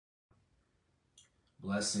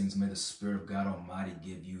Blessings. May the Spirit of God Almighty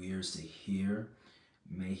give you ears to hear.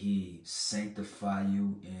 May He sanctify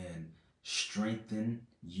you and strengthen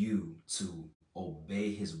you to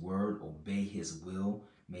obey His word, obey His will.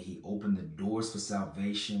 May He open the doors for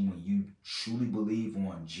salvation when you truly believe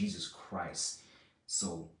on Jesus Christ.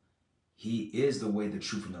 So He is the way, the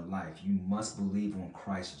truth, and the life. You must believe on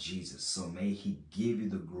Christ Jesus. So may He give you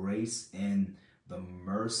the grace and the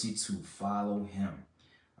mercy to follow Him.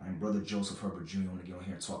 I'm Brother Joseph Herbert Jr. I want to get on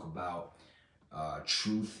here and talk about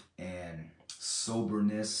truth and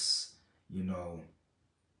soberness. You know,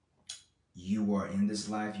 you are in this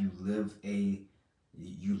life. You live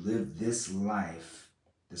this life.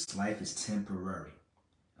 This life is temporary.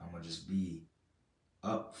 I'm gonna just be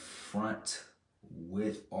upfront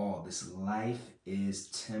with all. This life is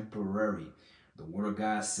temporary. The Word of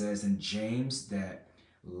God says in James that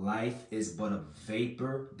life is but a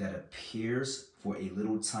vapor that appears for a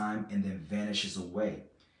little time and then vanishes away.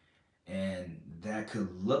 And that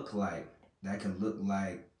could look like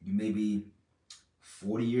you may be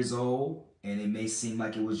 40 years old and it may seem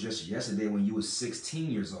like it was just yesterday when you were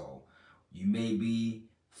 16 years old. You may be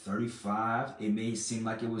 35. It may seem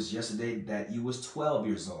like it was yesterday that you was 12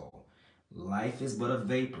 years old. Life is but a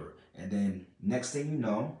vapor. And then next thing you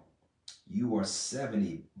know, you are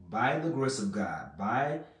 70 by the grace of God,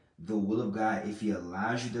 by the will of God, if He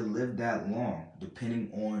allows you to live that long,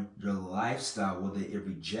 depending on your lifestyle, whether it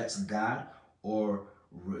rejects God or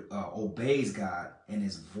obeys God and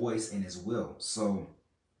His voice and His will. So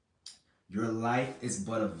your life is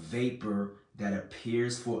but a vapor that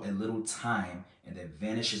appears for a little time and then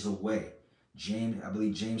vanishes away. I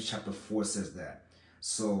believe James chapter 4 says that.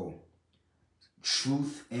 So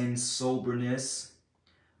truth and soberness.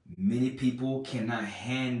 Many people cannot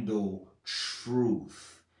handle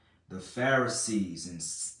truth. The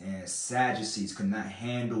Pharisees and Sadducees could not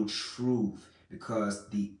handle truth because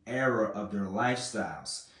the error of their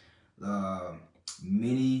lifestyles.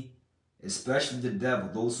 Many, especially the devil,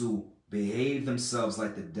 those who behave themselves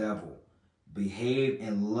like the devil, behave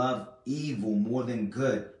and love evil more than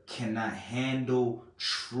good, cannot handle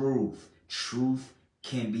truth. Truth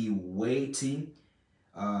can be weighty.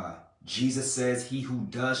 Jesus says, he who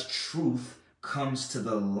does truth comes to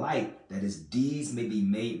the light, that his deeds may be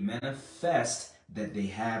made manifest, that they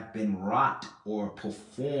have been wrought or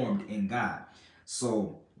performed in God.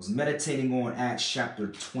 So I was meditating on Acts chapter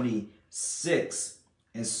 26.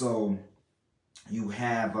 And so you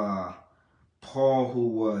have Paul, who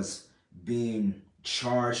was being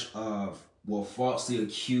charged of, well, falsely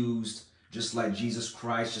accused, just like Jesus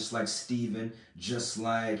Christ, just like Stephen, just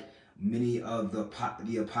like many of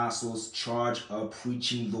the apostles, charged of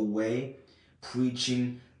preaching the way,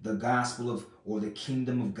 preaching the gospel of, or the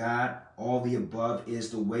kingdom of God. All the above is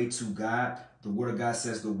the way to God. The word of God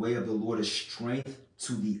says the way of the Lord is strength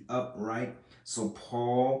to the upright. So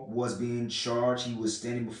Paul was being charged. He was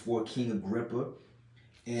standing before King Agrippa,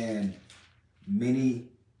 and many,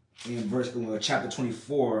 in chapter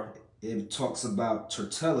 24, it talks about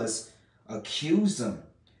Tertullus accused him.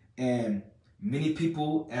 And many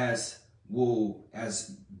people, as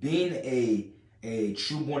being a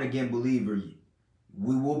true born again believer,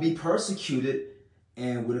 we will be persecuted,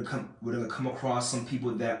 and we're gonna come across some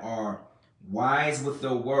people that are wise with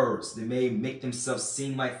their words. They may make themselves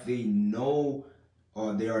seem like they know,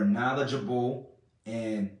 or they are knowledgeable,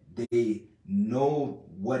 and they know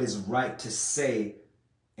what is right to say,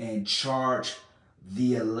 and charge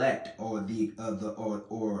the elect or the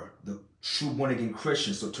true born again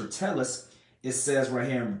Christians. So Tertullus, it says right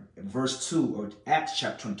here in verse 2 of Acts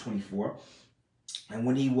chapter 24, and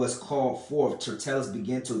when he was called forth, Tertullus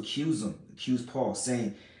began to accuse Paul,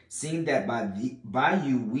 saying, seeing that by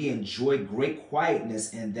you we enjoy great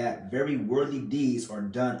quietness, and that very worthy deeds are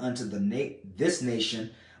done unto this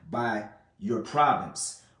nation by your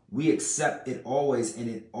province, we accept it always and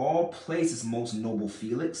in all places, most noble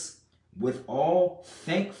Felix, with all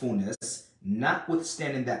thankfulness,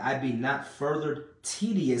 notwithstanding that I be not further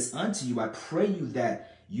tedious unto you, I pray you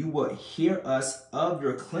that you would hear us of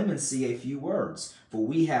your clemency a few words. For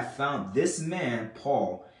we have found this man,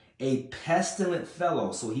 Paul, a pestilent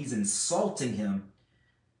fellow. So he's insulting him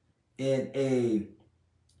in a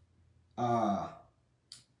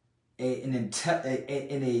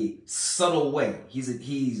subtle way. He's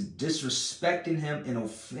disrespecting him and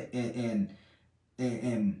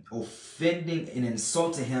offending and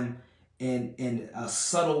insulting him in a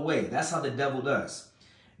subtle way. That's how the devil does.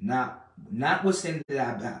 Now, notwithstanding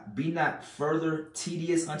that I be not further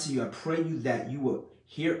tedious unto you, I pray you that you will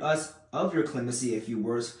hear us of your clemency a few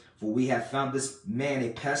words, for we have found this man a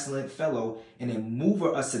pestilent fellow and a mover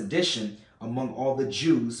of sedition among all the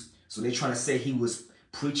Jews. So they're trying to say he was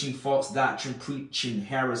preaching false doctrine, preaching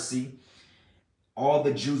heresy. All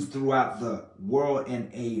the Jews throughout the world,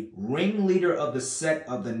 and a ringleader of the sect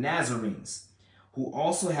of the Nazarenes, who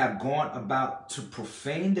also have gone about to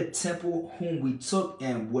profane the temple, whom we took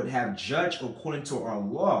and would have judged according to our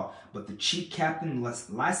law. But the chief captain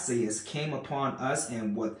Lysias came upon us,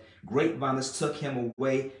 and with great violence took him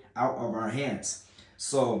away out of our hands.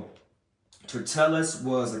 So Tertullus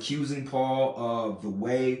was accusing Paul of the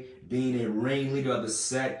way, being a ringleader of the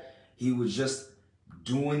sect. He was just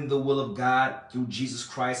doing the will of God through Jesus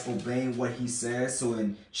Christ, obeying what he says. So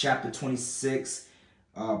in chapter 26,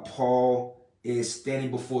 Paul is standing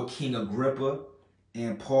before King Agrippa,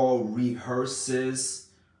 and Paul rehearses,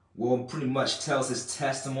 well, pretty much tells his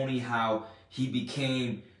testimony, how he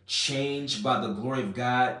became changed by the glory of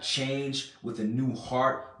God, changed with a new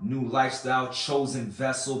heart, new lifestyle, chosen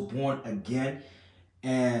vessel, born again.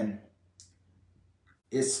 And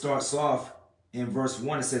it starts off in verse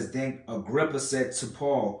 1. It says, then Agrippa said to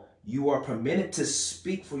Paul, you are permitted to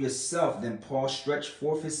speak for yourself. Then Paul stretched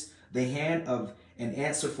forth the hand of an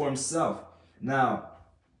answer for himself. Now,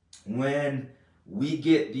 when we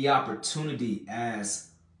get the opportunity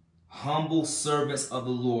as humble servants of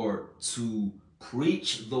the Lord to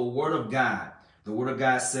preach the word of God, the word of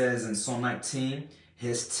God says in Psalm 19,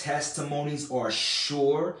 his testimonies are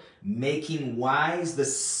sure, making wise the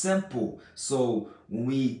simple. So when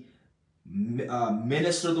we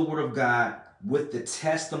minister the word of God with the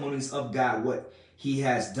testimonies of God, what he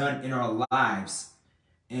has done in our lives,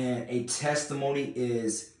 and a testimony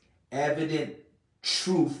is evident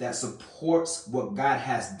truth that supports what God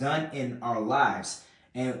has done in our lives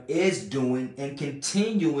and is doing and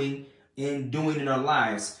continuing in doing in our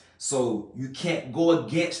lives. So you can't go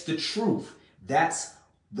against the truth. That's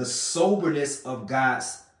the soberness of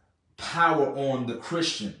God's power on the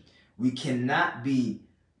Christian. We cannot be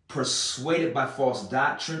persuaded by false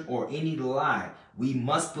doctrine or any lie. We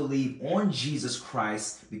must believe on Jesus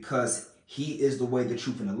Christ because he is the way, the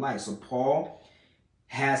truth, and the life. So Paul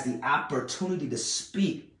has the opportunity to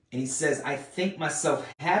speak, and he says, I think myself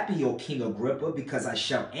happy, O King Agrippa, because I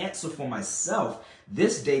shall answer for myself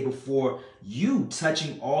this day before you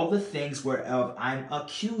touching all the things whereof I'm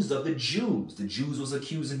accused of the Jews. The Jews was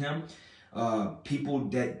accusing him. There are people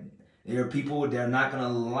that are not going to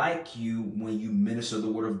like you when you minister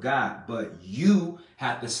the word of God, but you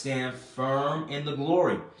have to stand firm in the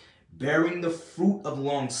glory, bearing the fruit of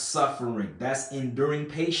long suffering. That's enduring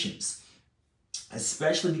patience,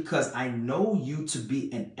 especially because I know you to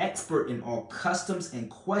be an expert in all customs and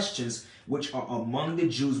questions which are among the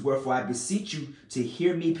Jews. Wherefore I beseech you to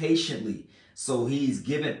hear me patiently. So he's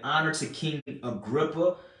giving honor to King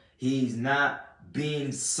Agrippa. He's not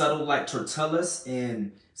being subtle like Tertullus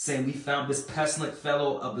and saying we found this pestilent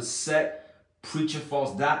fellow of the sect preaching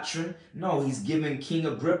false doctrine. No, he's giving King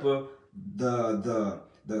Agrippa the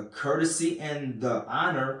courtesy and the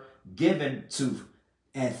honor given to,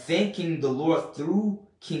 and thanking the Lord through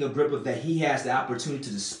King Agrippa that he has the opportunity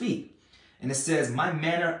to speak. And it says, my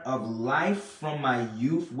manner of life from my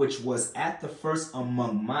youth, which was at the first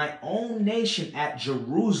among my own nation at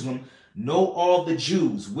Jerusalem, know all the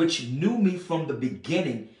Jews, which knew me from the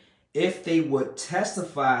beginning, if they would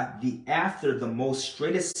testify after the most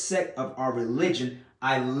straightest sect of our religion,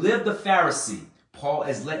 I lived a Pharisee. Paul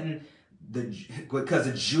is letting because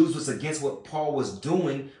the Jews was against what Paul was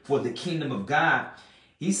doing for the kingdom of God.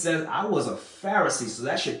 He says, I was a Pharisee. So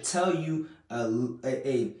that should tell you about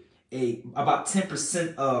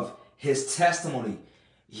 10% of his testimony.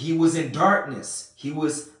 He was in darkness. He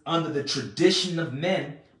was under the tradition of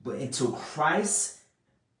men, but until Christ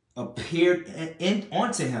appeared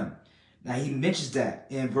onto him. Now he mentions that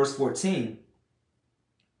in verse 14.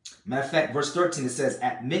 Matter of fact, verse 13, it says,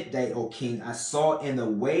 at midday, O king, I saw in the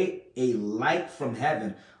way a light from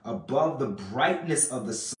heaven above the brightness of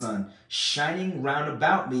the sun, shining round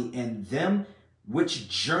about me and them which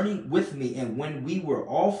journeyed with me. And when we were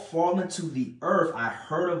all fallen to the earth, I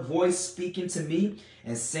heard a voice speaking to me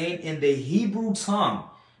and saying in the Hebrew tongue,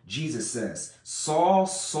 Jesus says, Saul,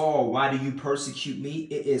 Saul, why do you persecute me?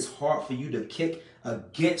 It is hard for you to kick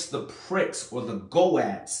against the pricks or the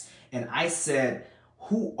goads. And I said,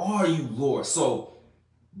 who are you, Lord? So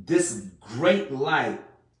this great light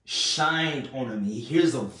shined on him. He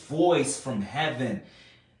hears a voice from heaven.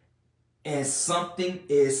 And something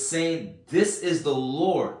is saying, this is the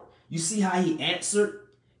Lord. You see how he answered?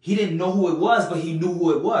 He didn't know who it was, but he knew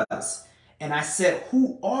who it was. And I said,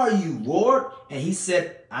 who are you, Lord? And he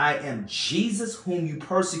said, I am Jesus whom you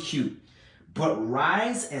persecute. But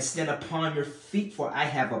rise and stand upon your feet, for I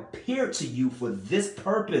have appeared to you for this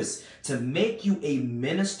purpose, to make you a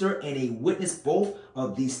minister and a witness both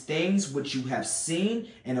of these things which you have seen,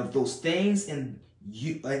 and of those things in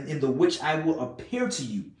the which I will appear to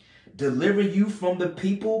you, deliver you from the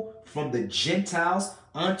people, from the Gentiles,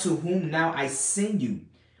 unto whom now I send you,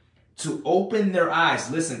 to open their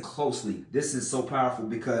eyes. Listen closely. This is so powerful,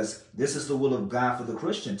 because this is the will of God for the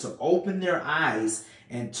Christian, to open their eyes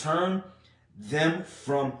and turn them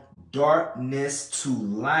from darkness to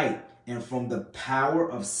light, and from the power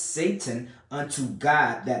of Satan unto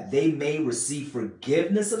God, that they may receive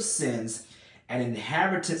forgiveness of sins and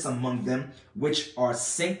inheritance among them which are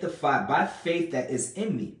sanctified by faith that is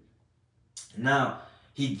in me. Now,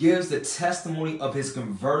 he gives the testimony of his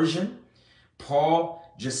conversion.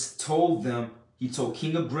 Paul just told them, he told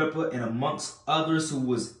King Agrippa and amongst others who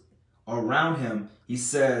was around him, he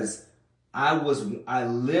says, I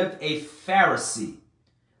lived a Pharisee.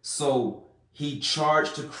 So he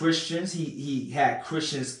charged to Christians. He had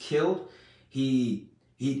Christians killed. He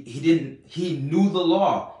knew the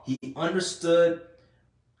law. He understood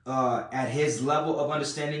at his level of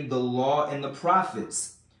understanding the law and the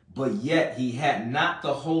prophets. But yet he had not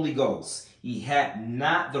the Holy Ghost. He had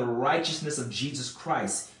not the righteousness of Jesus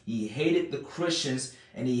Christ. He hated the Christians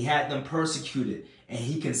and he had them persecuted. And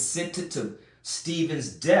he consented to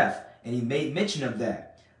Stephen's death. And he made mention of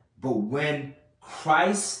that. But when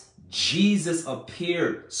Christ Jesus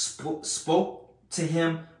appeared, spoke to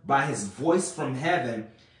him by his voice from heaven,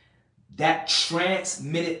 that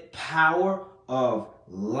transmitted power of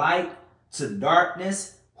light to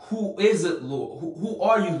darkness. Who is it, Lord? Who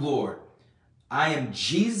are you, Lord? I am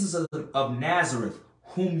Jesus of Nazareth,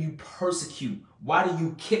 whom you persecute. Why do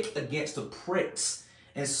you kick against the pricks?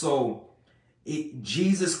 And so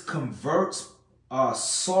Jesus converts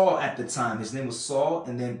Saul at the time. His name was Saul,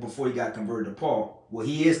 and then before he got converted to Paul. Well,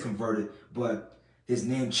 he is converted, but his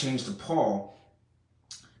name changed to Paul.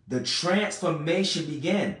 The transformation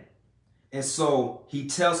began. And so he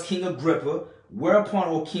tells King Agrippa, whereupon,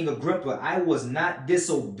 O King Agrippa, I was not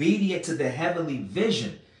disobedient to the heavenly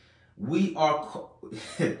vision. We are,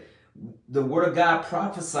 the word of God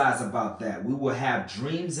prophesies about that. We will have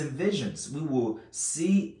dreams and visions. We will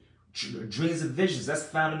see dreams and visions. That's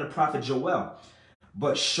found in the prophet Joel.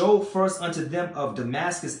 But show first unto them of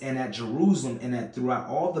Damascus and at Jerusalem and at throughout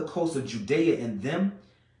all the coast of Judea, and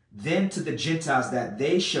them to the Gentiles, that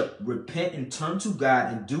they shall repent and turn to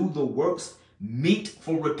God and do the works meet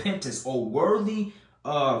for repentance, or worthy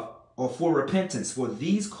of, or for repentance. For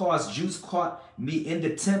these cause Jews caught me in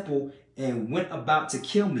the temple and went about to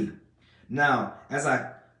kill me. Now, as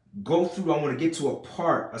I go through, I want to get to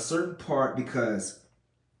a certain part, because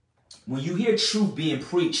when you hear truth being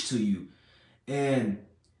preached to you, and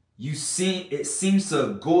it seems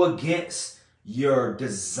to go against your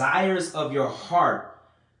desires of your heart,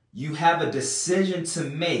 you have a decision to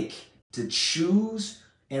make, to choose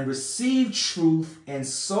and receive truth and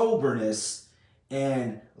soberness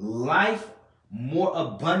and life more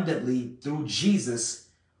abundantly through Jesus.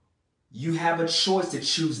 You have a choice to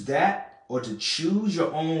choose that, or to choose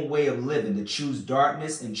your own way of living, to choose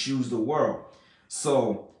darkness and choose the world.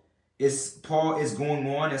 So Paul is going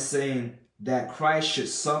on and saying that Christ should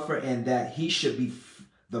suffer, and that he should be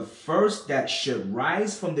the first that should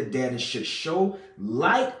rise from the dead, and should show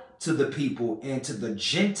light to the people and to the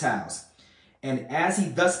Gentiles. And as he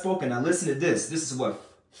thus spoke, now listen to this. This is what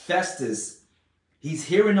Festus, he's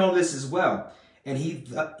hearing all this as well. And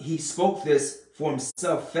he spoke this for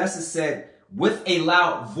himself. Festus said with a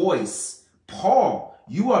loud voice, Paul,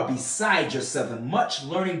 you are beside yourself, and much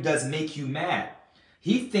learning does make you mad.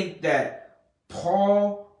 He think that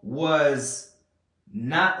Paul was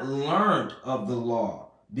not learned of the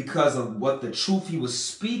law because of what the truth he was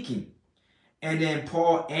speaking. And then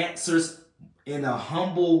Paul answers in a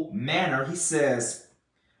humble manner. He says,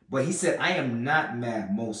 but he said, I am not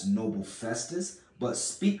mad, most noble Festus, but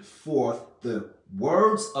speak forth the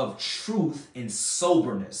words of truth in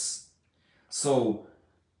soberness. So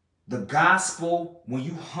the gospel, when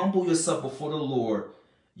you humble yourself before the Lord,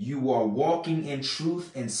 you are walking in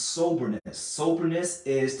truth and soberness. Soberness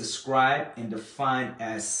is described and defined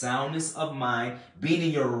as soundness of mind, being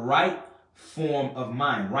in your right form of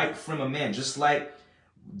mind, right frame of man, just like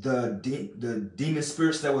the demon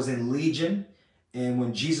spirits that was in Legion. And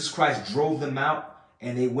when Jesus Christ drove them out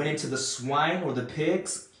and they went into the swine or the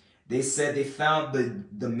pigs, they said they found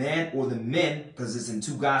the man or the men, because it's in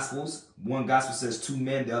two gospels. One gospel says two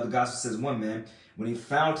men, the other gospel says one man. When he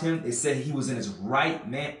found him, they said he was in his right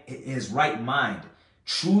mind.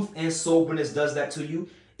 Truth and soberness does that to you.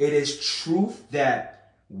 It is truth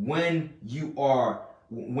that when you are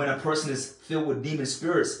when a person is filled with demon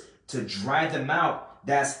spirits, to drive them out,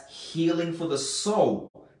 that's healing for the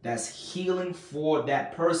soul. That's healing for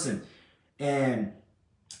that person. And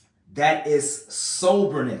that is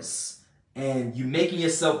soberness. And you making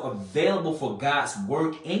yourself available for God's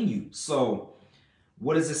work in you. So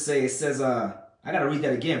what does it say? It says, I got to read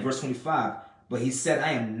that again, verse 25. But he said,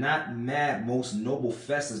 I am not mad, most noble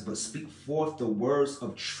Festus, but speak forth the words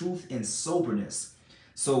of truth and soberness.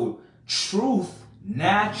 So truth,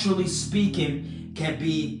 naturally speaking, can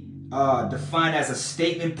be defined as a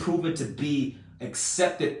statement proven to be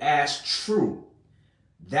accepted as true.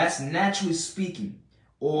 That's naturally speaking,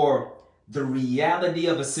 or the reality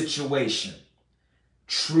of a situation.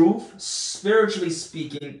 Truth, spiritually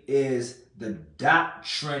speaking, is the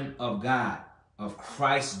doctrine of God, of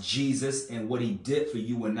Christ Jesus, and what he did for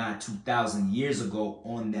you and I 2,000 years ago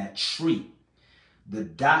on that tree. The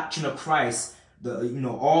doctrine of Christ,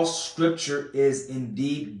 all scripture is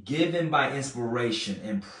indeed given by inspiration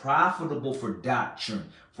and profitable for doctrine,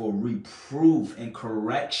 for reproof and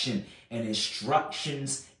correction and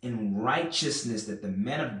instructions in righteousness, that the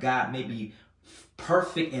man of God may be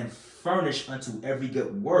perfect and furnished unto every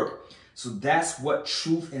good work. So that's what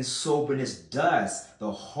truth and soberness does.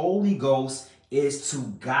 The Holy Ghost is to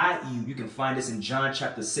guide you. You can find this in John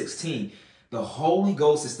chapter 16. The Holy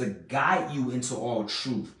Ghost is to guide you into all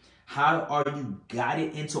truth. How are you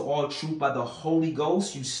guided into all truth? By the Holy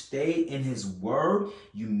Ghost. You stay in his word.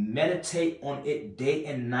 You meditate on it day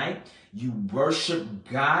and night. You worship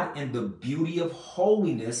God in the beauty of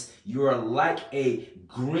holiness. You are like a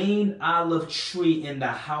green olive tree in the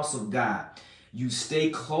house of God. You stay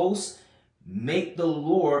close. Make the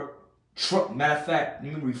Lord, matter of fact,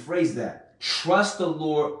 let me rephrase that. Trust the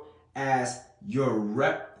Lord as your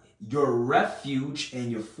refuge and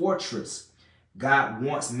your fortress. God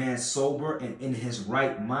wants man sober and in his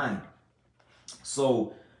right mind.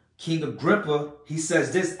 So King Agrippa, he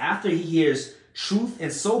says this after he hears truth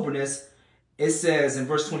and soberness. It says in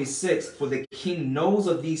verse 26, for the king knows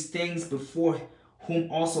of these things, before whom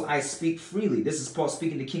also I speak freely. This is Paul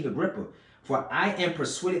speaking to King Agrippa. For I am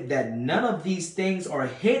persuaded that none of these things are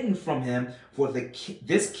hidden from him, for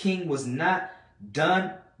this king was not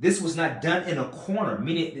done. This was not done in a corner,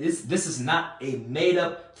 meaning this is not a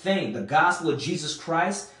made-up thing. The gospel of Jesus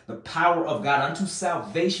Christ, the power of God unto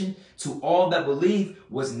salvation to all that believe,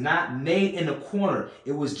 was not made in a corner.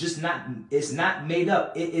 It was just not, it's not made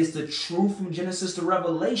up. It is the truth from Genesis to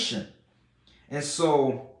Revelation. And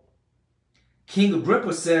so King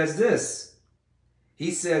Agrippa says this. He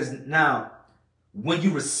says, now, when you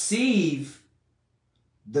receive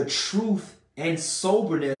the truth and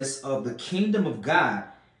soberness of the kingdom of God,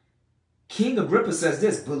 King Agrippa says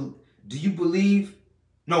this, do you believe?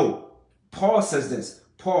 No, Paul says this.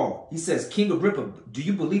 Paul, he says, King Agrippa, do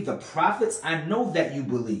you believe the prophets? I know that you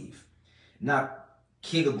believe. Now,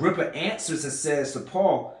 King Agrippa answers and says to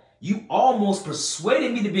Paul, you almost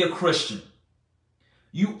persuaded me to be a Christian.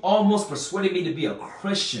 You almost persuaded me to be a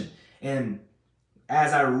Christian. And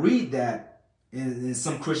as I read that, and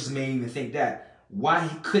some Christians may even think that, why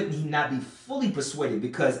couldn't he not be fully persuaded?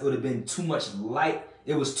 Because it would have been too much light.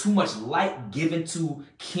 It was too much light given to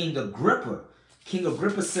King Agrippa. King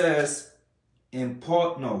Agrippa says, and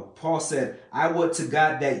Paul said, I would to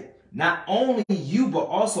God that not only you, but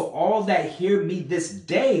also all that hear me this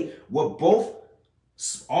day were both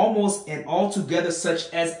almost and altogether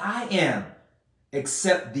such as I am,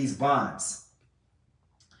 except these bonds.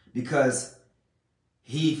 Because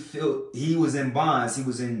he was in bonds. He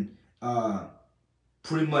was in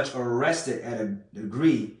pretty much arrested at a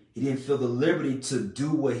degree. He didn't feel the liberty to do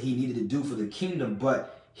what he needed to do for the kingdom,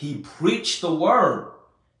 but he preached the word.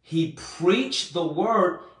 He preached the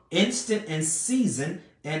word instant in season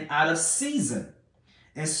and out of season.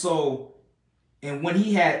 And so, and when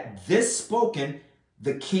he had this spoken,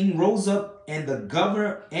 the king rose up, and the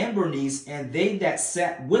governor and Bernice, and they that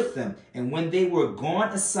sat with them. And when they were gone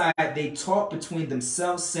aside, they talked between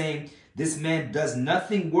themselves, saying, this man does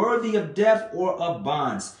nothing worthy of death or of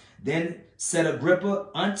bonds. Then said Agrippa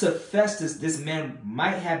unto Festus, this man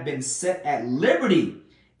might have been set at liberty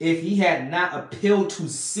if he had not appealed to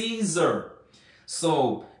Caesar.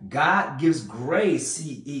 So God gives grace.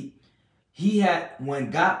 He had, when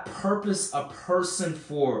God purposed a person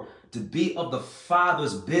to be of the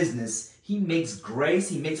Father's business, he makes grace,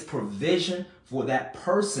 he makes provision for that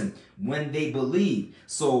person when they believe.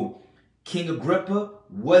 So King Agrippa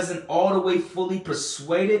wasn't all the way fully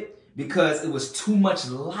persuaded because it was too much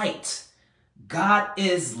light. God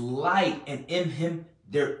is light, and in him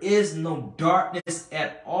there is no darkness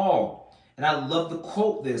at all. And I love to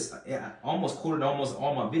quote this. I almost quoted almost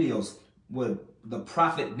all my videos. what the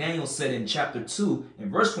prophet Daniel said in chapter 2, in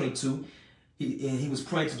verse 22. He was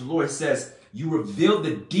praying to the Lord. He says, you reveal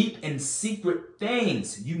the deep and secret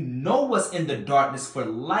things. You know what's in the darkness, for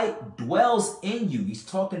light dwells in you. He's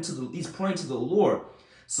praying to the Lord.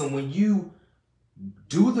 So when you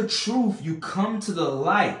do the truth, you come to the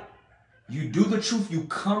light. You do the truth, you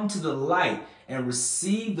come to the light and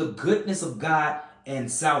receive the goodness of God and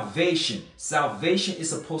salvation. Salvation is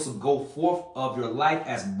supposed to go forth of your life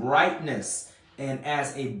as brightness and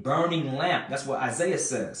as a burning lamp. That's what Isaiah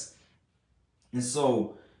says. And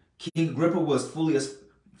so King Agrippa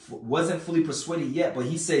wasn't fully persuaded yet, but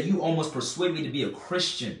he said, you almost persuade me to be a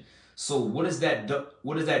Christian. So what does that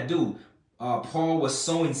do? Paul was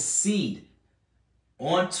sowing seed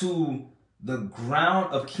onto the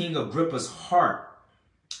ground of King Agrippa's heart.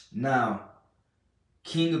 Now,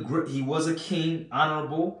 King Agrippa, he was a king,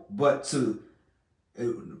 honorable, but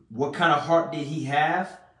what kind of heart did he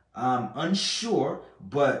have? Unsure,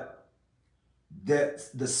 but that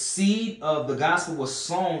the seed of the gospel was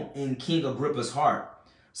sown in King Agrippa's heart.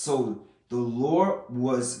 So the Lord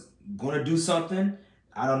was going to do something.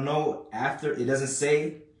 I don't know, after, it doesn't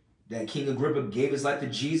say that King Agrippa gave his life to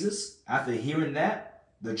Jesus after hearing that,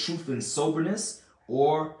 the truth and soberness,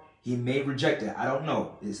 or he may reject it. I don't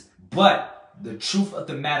know. But the truth of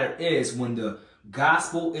the matter is, when the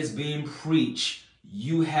gospel is being preached,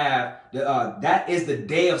 you have, that is the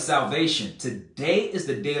day of salvation. Today is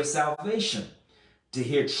the day of salvation. To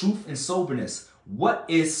hear truth and soberness. What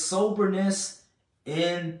is soberness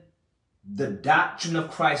in the doctrine of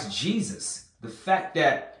Christ Jesus? The fact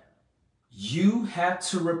that you have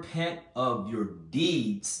to repent of your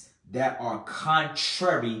deeds that are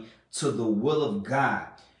contrary to the will of God.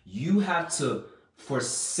 You have to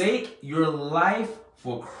forsake your life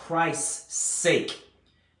for Christ's sake.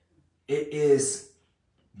 This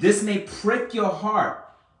may prick your heart,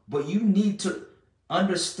 but you need to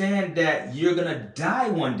understand that you're going to die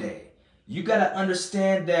one day. You got to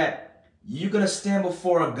understand that you're going to stand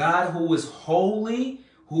before a God who is holy,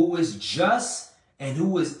 who is just, and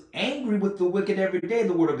who is angry with the wicked every day,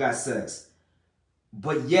 the word of God says.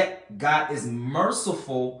 But yet God is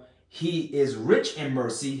merciful. He is rich in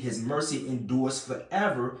mercy. His mercy endures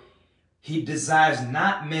forever. He desires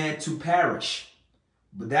not man to perish.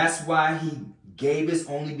 But that's why he gave his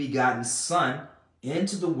only begotten Son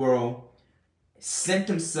into the world, sent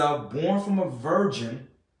himself, born from a virgin,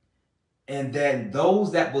 and that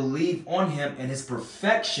those that believe on him and his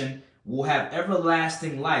perfection will have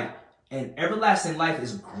everlasting life. And everlasting life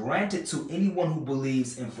is granted to anyone who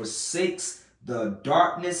believes and forsakes the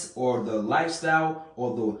darkness or the lifestyle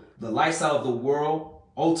or the lifestyle of the world,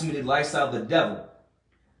 ultimately the lifestyle of the devil.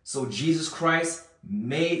 So Jesus Christ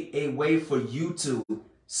made a way for you to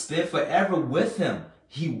spend forever with him.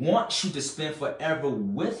 He wants you to spend forever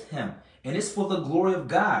with him. And it's for the glory of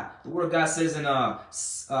God. The word of God says in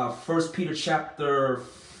 1 Peter chapter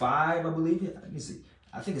 5, I believe. Let me see.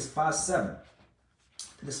 I think it's 5:7. I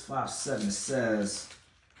think it's 5:7. It says,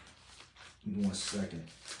 give me 1 second.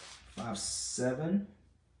 5:7.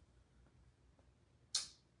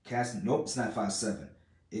 Nope, it's not 5:7.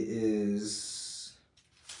 It is,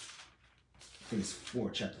 I think it's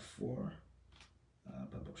 4, chapter 4.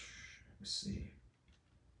 Let's see.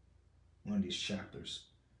 One of these chapters.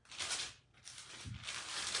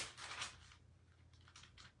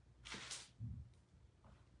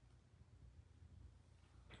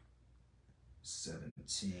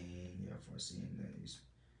 17, yeah, foreseeing days.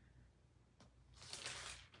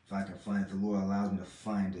 If I can find it, the Lord allows me to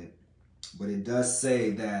find it. But it does say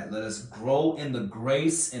that let us grow in the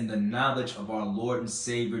grace and the knowledge of our Lord and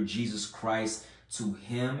Savior Jesus Christ. To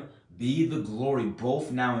him be the glory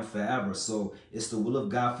both now and forever. So it's the will of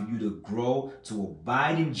God for you to grow, to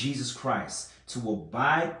abide in Jesus Christ, to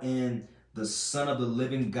abide in the Son of the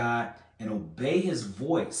living God and obey his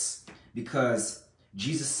voice. Because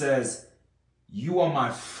Jesus says, you are my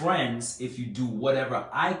friends if you do whatever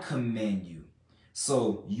I command you.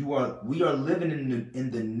 So we are living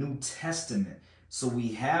in the New Testament. So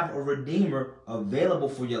we have a Redeemer available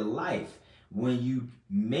for your life. When you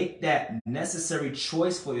make that necessary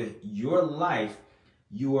choice for your life,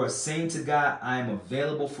 you are saying to God, I am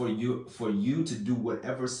available for you to do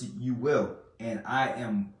whatever you will. And I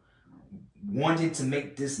am wanting to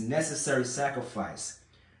make this necessary sacrifice.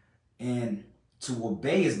 And to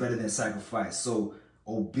obey is better than sacrifice. So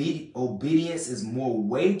obedience is more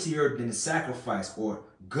weightier than sacrifice or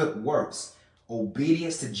good works.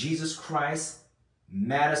 Obedience to Jesus Christ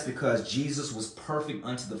matters because Jesus was perfect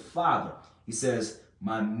unto the Father. He says,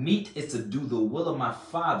 my meat is to do the will of my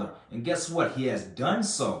Father. And guess what? He has done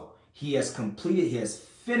so. He has completed, he has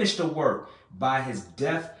finished the work. by his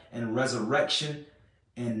death and resurrection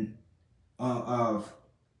and of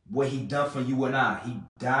what he done for you and I. He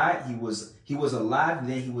died, he was alive, and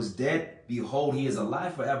then he was dead. Behold, he is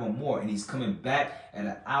alive forevermore, and he's coming back at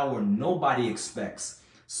an hour nobody expects.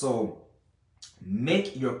 So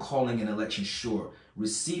make your calling and election sure.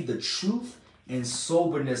 Receive the truth and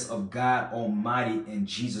soberness of God Almighty and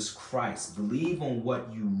Jesus Christ. Believe on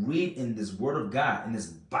what you read in this Word of God, in this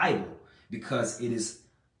Bible, because it is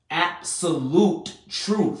absolute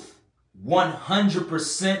truth.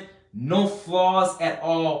 100%, no flaws at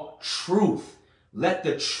all, truth. Let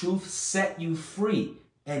the truth set you free.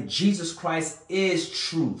 And Jesus Christ is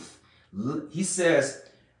truth. He says,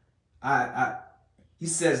 he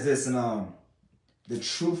says this, and the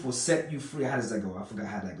truth will set you free. How does that go? I forgot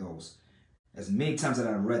how that goes. As many times that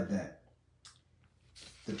I read that.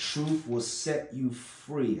 The truth will set you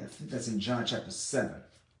free. I think that's in John chapter 7.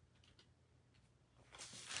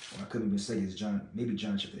 Well, I could be mistaken. It's John, maybe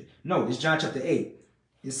John chapter 8. No, it's John chapter 8.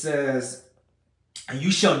 It says, and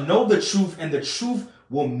you shall know the truth, and the truth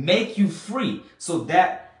will make you free. So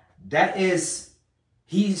that is,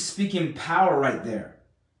 he's speaking power right there.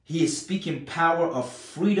 He is speaking power of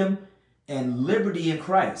freedom and liberty in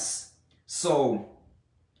Christ. So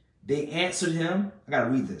they answered him. I got to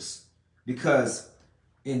read this because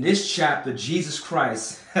in this chapter, Jesus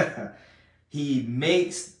Christ, he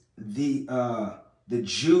makes the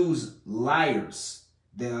Jews liars,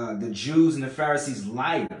 the Jews and the Pharisees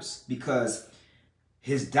liars, because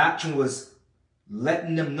his doctrine was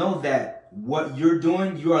letting them know that what you're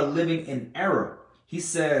doing, you are living in error. He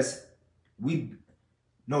says,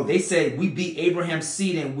 they say we be Abraham's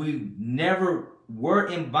seed and we never were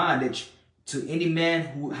in bondage to any man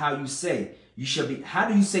who, how you say, you shall be, how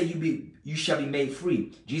do you say you shall be made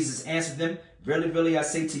free? Jesus answered them, verily, verily, I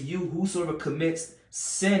say to you, whosoever commits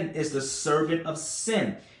sin is the servant of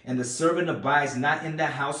sin. And the servant abides not in the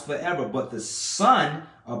house forever, but the Son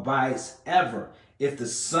abides ever. If the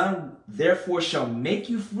Son therefore shall make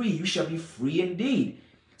you free, you shall be free indeed.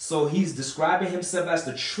 So he's describing himself as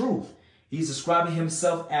the truth. He's describing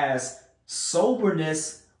himself as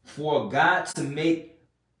soberness for God to make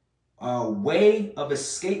a way of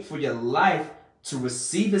escape for your life, to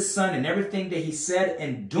receive his Son and everything that he said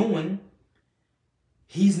and doing.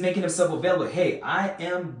 He's making himself available. Hey, I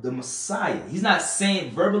am the Messiah. He's not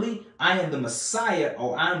saying verbally, I am the Messiah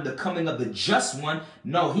or I am the coming of the just one.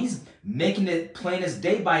 No, he's making it plain as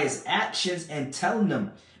day by his actions and telling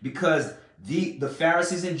them, because the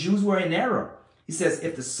Pharisees and Jews were in error. He says,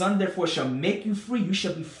 if the Son therefore shall make you free, you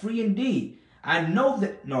shall be free indeed. I know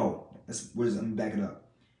that, no, let me back it up.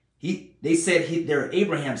 They said they're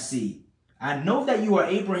Abraham's seed. I know that you are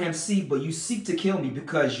Abraham's seed, but you seek to kill me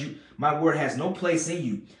because my word has no place in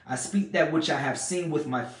you. I speak that which I have seen with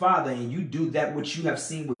my father, and you do that which you have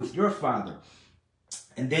seen with your father.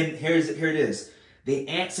 And then here it is. They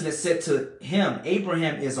answered and said to him,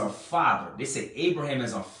 Abraham is our father. They say Abraham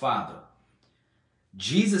is our father.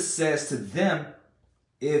 Jesus says to them,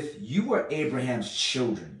 if you were Abraham's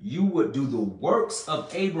children, you would do the works of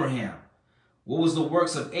Abraham. What was the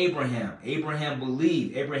works of Abraham? Abraham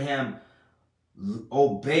believed. Abraham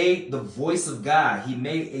obeyed the voice of God. He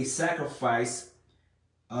made a sacrificed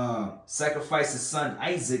his son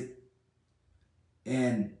Isaac,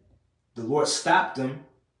 and the Lord stopped him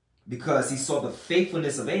because he saw the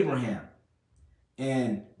faithfulness of Abraham.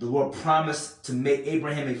 And the Lord promised to make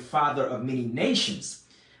Abraham a father of many nations.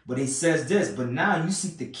 But he says this, but now you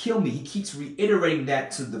seek to kill me. He keeps reiterating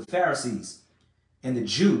that to the Pharisees and the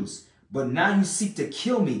Jews. But now you seek to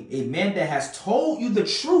kill me, a man that has told you the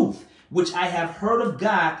truth, which I have heard of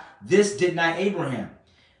God. This did not Abraham.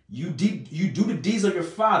 You do the deeds of your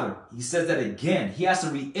father. He says that again. He has to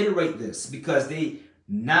reiterate this because they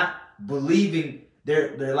not believing.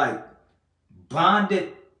 They're like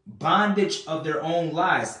bondage of their own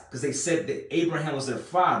lies, because they said that Abraham was their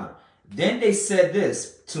father. Then they said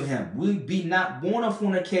this to him, we be not born of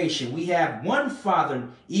fornication. We have one father,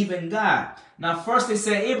 even God. Now first they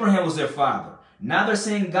said Abraham was their father. Now they're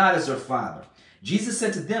saying God is their father. Jesus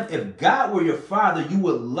said to them, if God were your father, you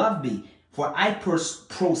would love me. For I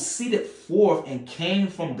proceeded forth and came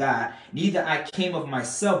from God. Neither I came of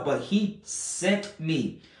myself, but he sent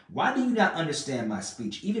me. Why do you not understand my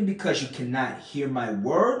speech? Even because you cannot hear my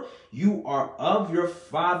word, you are of your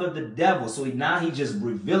father the devil. So now he's just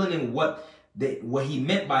revealing what he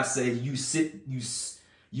meant by saying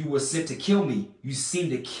you were sent to kill me. You seem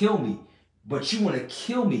to kill me, but you want to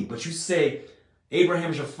kill me. But you say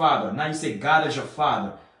Abraham is your father. Now you say God is your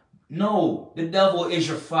father. No, the devil is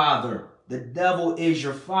your father. The devil is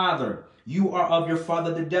your father. You are of your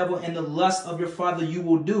father the devil, and the lust of your father you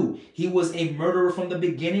will do. He was a murderer from the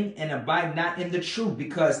beginning, and abide not in the truth,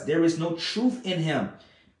 because there is no truth in him.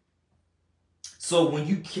 So when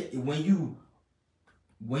you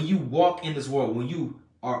walk in this world, when you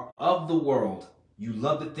are of the world, you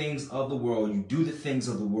love the things of the world, you do the things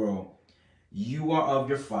of the world, you are of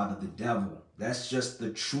your father the devil. That's just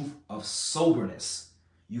the truth of soberness.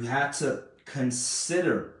 You have to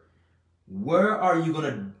consider, where are you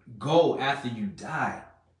going to go after you die?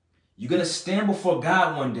 You're going to stand before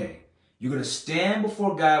God one day. You're going to stand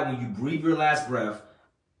before God when you breathe your last breath,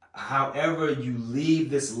 however you leave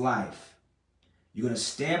this life. You're going to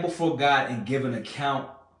stand before God and give an account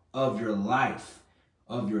of your life,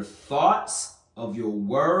 of your thoughts, of your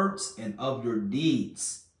words, and of your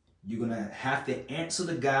deeds. You're going to have to answer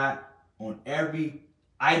to God on every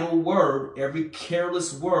idle word, every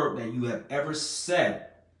careless word that you have ever said.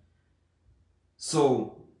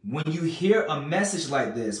 So when you hear a message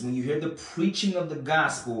like this, when you hear the preaching of the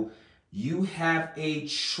gospel, you have a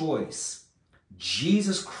choice.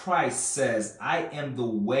 Jesus Christ says, I am the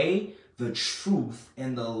way, the truth,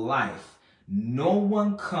 and the life. No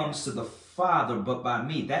one comes to the Father but by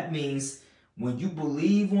me. That means when you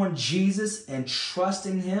believe on Jesus and trust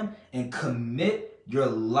in him and commit your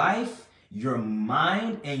life, your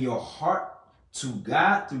mind, and your heart to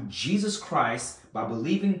God through Jesus Christ, by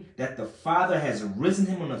believing that the Father has risen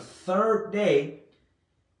him on the third day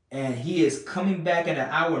and he is coming back at an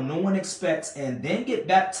hour no one expects, and then get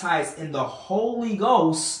baptized in the Holy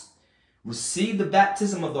Ghost, receive the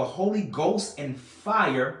baptism of the Holy Ghost and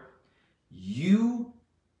fire, you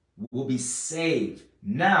will be saved.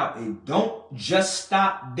 Now, it don't just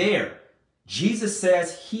stop there. Jesus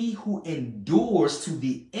says he who endures to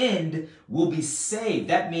the end will be saved.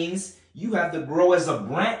 That means you have to grow as a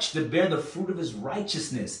branch to bear the fruit of his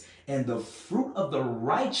righteousness. And the fruit of the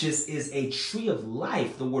righteous is a tree of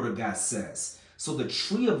life, the word of God says. So the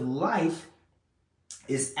tree of life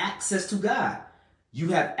is access to God. You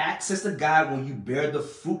have access to God when you bear the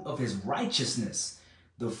fruit of his righteousness.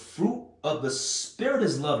 The fruit of the Spirit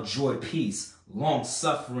is love, joy, peace,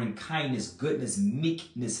 long-suffering, kindness, goodness,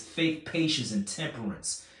 meekness, faith, patience, and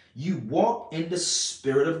temperance. You walk in the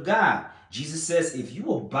Spirit of God. Jesus says, if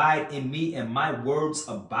you abide in me and my words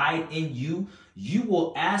abide in you, you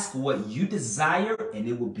will ask what you desire and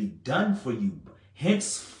it will be done for you.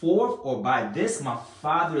 Henceforth, or by this, my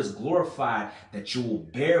Father is glorified, that you will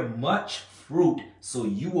bear much fruit, so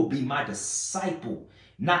you will be my disciple.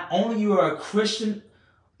 Not only you are a Christian,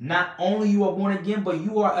 not only you are born again, but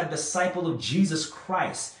you are a disciple of Jesus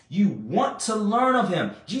Christ. You want to learn of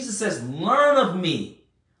him. Jesus says, learn of me.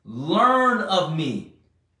 Learn of me.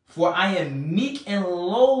 For I am meek and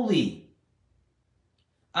lowly.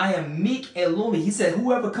 I am meek and lowly. He said,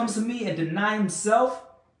 whoever comes to me and deny himself,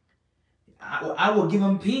 I will give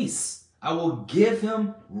him peace. I will give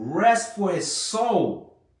him rest for his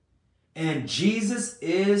soul. And Jesus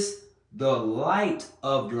is the light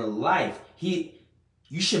of your life.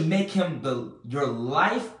 You should make him your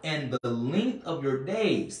life and the length of your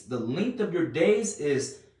days. The length of your days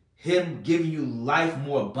is him giving you life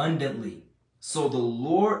more abundantly. So the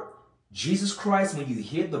Lord Jesus Christ, when you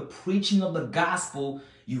hear the preaching of the gospel,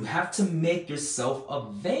 you have to make yourself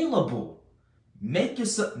available. Make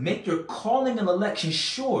your calling and election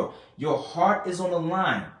sure. Your heart is on the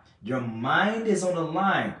line. Your mind is on the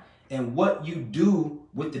line. And what you do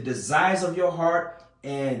with the desires of your heart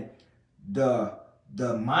and the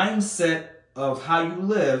mindset of how you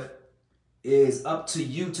live is up to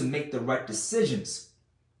you to make the right decisions.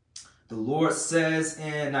 The Lord says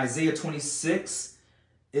in Isaiah 26,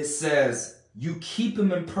 it says, you keep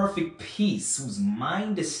him in perfect peace, whose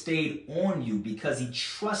mind is stayed on you because he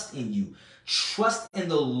trusts in you. Trust in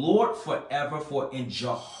the Lord forever, for in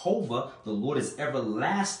Jehovah, the Lord is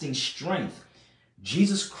everlasting strength.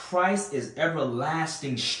 Jesus Christ is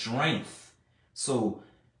everlasting strength. So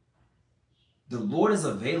the Lord is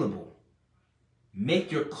available.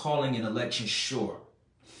 Make your calling and election sure.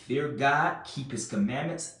 Fear God, keep his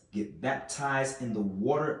commandments, get baptized in the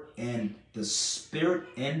water and the Spirit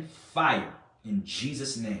and fire. In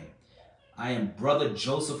Jesus' name. I am Brother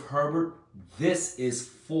Joseph Herbert. This is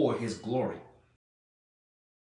for his glory.